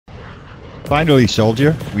Finally,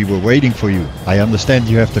 soldier, we were waiting for you. I understand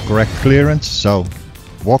you have the correct clearance, so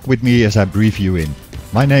walk with me as I brief you in.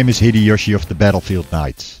 My name is Hideyoshi of the Battlefield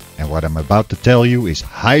Knights, and what I'm about to tell you is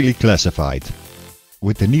highly classified.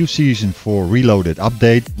 With the new Season 4 Reloaded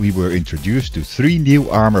update, we were introduced to 3 new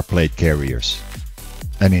armor plate carriers.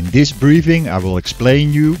 And in this briefing I will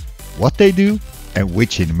explain you what they do and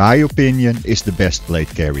which in my opinion is the best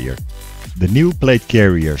plate carrier. The new plate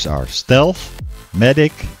carriers are Stealth,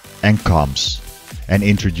 Medic and Comms, and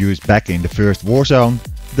introduced back in the first Warzone,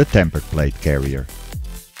 the Tempered Plate Carrier.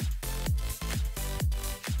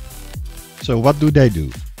 So what do they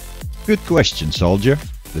do? Good question, soldier.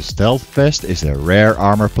 The Stealth Vest is a rare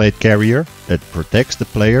armor plate carrier that protects the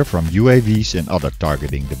player from UAVs and other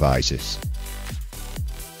targeting devices.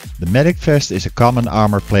 The Medic Vest is a common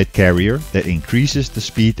armor plate carrier that increases the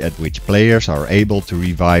speed at which players are able to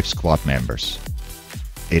revive squad members.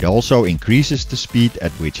 It also increases the speed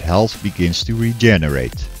at which health begins to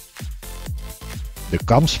regenerate. The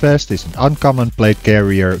Comms Vest is an uncommon plate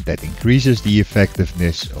carrier that increases the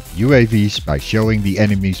effectiveness of UAVs by showing the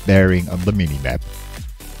enemy's bearing on the minimap.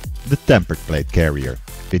 The Tempered Plate Carrier.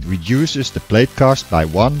 It reduces the plate cost by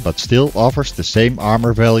 1 but still offers the same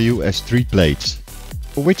armor value as 3 plates.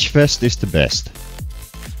 Which vest is the best?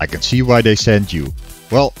 I can see why they sent you.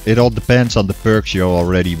 Well, it all depends on the perks you're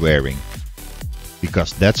already wearing.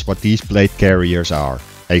 Because that's what these plate carriers are,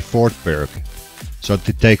 a 4th perk. So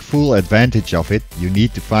to take full advantage of it, you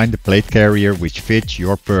need to find a plate carrier which fits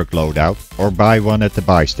your perk loadout or buy one at the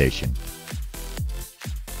buy station.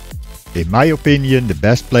 In my opinion, the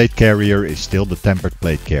best plate carrier is still the Tempered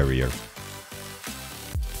Plate Carrier.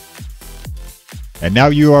 And now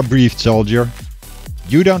you are briefed, soldier.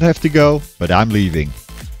 You don't have to go, but I'm leaving.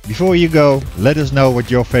 Before you go, let us know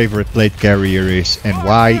what your favorite plate carrier is and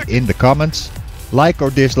why in the comments. Like or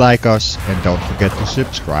dislike us and don't forget to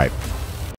subscribe.